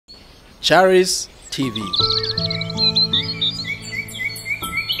Charis TV.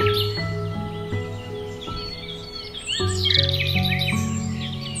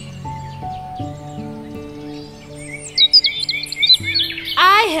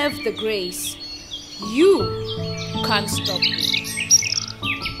 I have the grace. You can't stop me.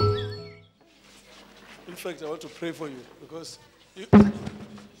 In fact, I want to pray for you because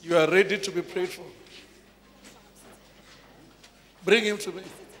you are ready to be prayed for. Bring him to me.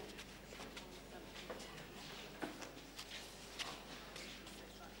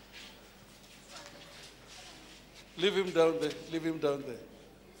 Leave him down there. Leave him down there.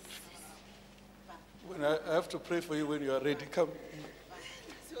 When I have to pray for you when you are ready. Come.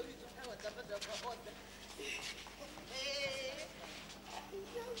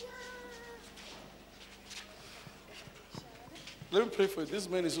 Let me pray for you. This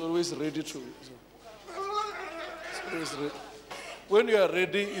man is always ready to. He's always ready. When you are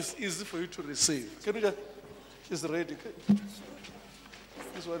ready, it's easy for you to receive. Can you just? He's ready.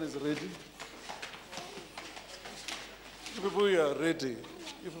 This one is ready. You people, you are ready.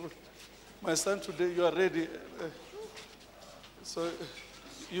 My son, today you are ready. So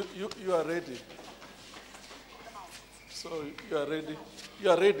you are ready. So you are ready. You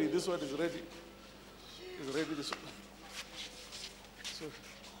are ready. This one is ready. Is ready. This one. So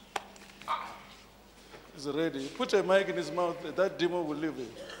he's ready. Put a mic in his mouth. That demon will leave him.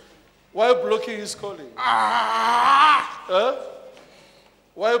 Why blocking his calling? Huh?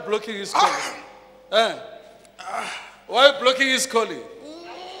 Why blocking his calling? Huh? Why blocking his calling?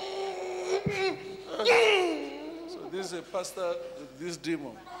 So this is a pastor, this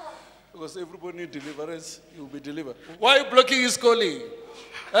demon. Because everybody needs deliverance, he will be delivered. Why blocking his calling?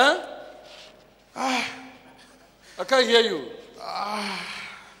 Huh? I can't hear you.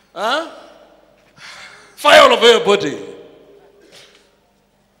 Huh? Fire all over your body.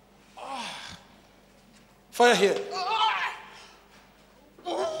 Fire here.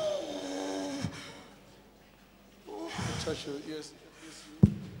 Touch you. Yes.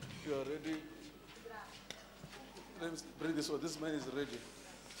 You are ready. Let me bring this one. This man is ready.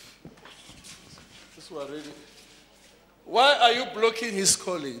 This one ready. Why are you blocking his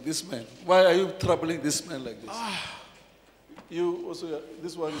calling, this man? Why are you troubling this man like this? You also,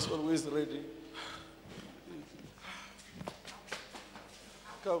 this one is always ready.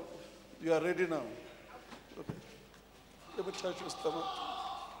 Come, you are ready now. Okay. Let me touch your stomach.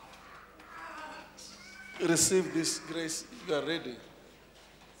 Receive this grace. You are ready.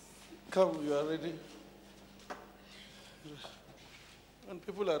 Come, you are ready. When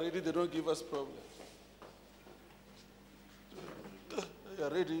people are ready, they don't give us problems. You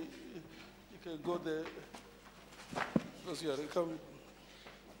are ready. You can go there. Because you are ready. Come.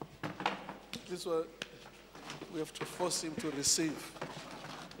 This one, we have to force him to receive.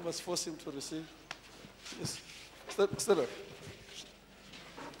 We must force him to receive. Yes. Stand up. Sorry.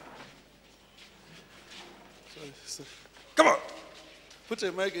 Come on. Put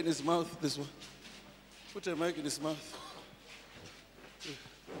a mic in his mouth, this one. Put a mic in his mouth. You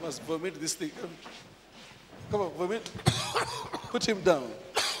must vomit this thing. Come on, vomit. Put him down.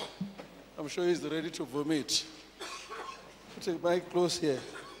 I'm sure he's ready to vomit. Put a mic close here.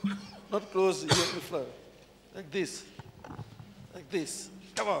 Not close here in the front. Like this. Like this.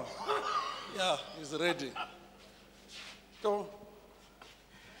 Come on. Yeah, he's ready. Come on.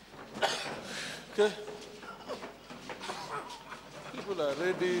 Okay. People are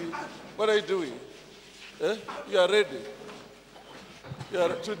ready. What are you doing? Eh? You are ready.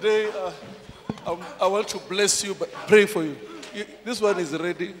 Today, I want to bless you, but pray for you. This one is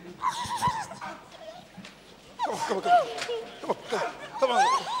ready. Come on.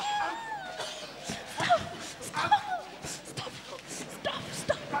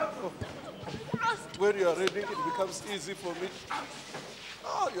 When you are ready, it becomes easy for me.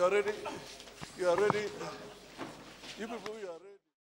 Oh, you are ready. You are ready. You people, you are ready.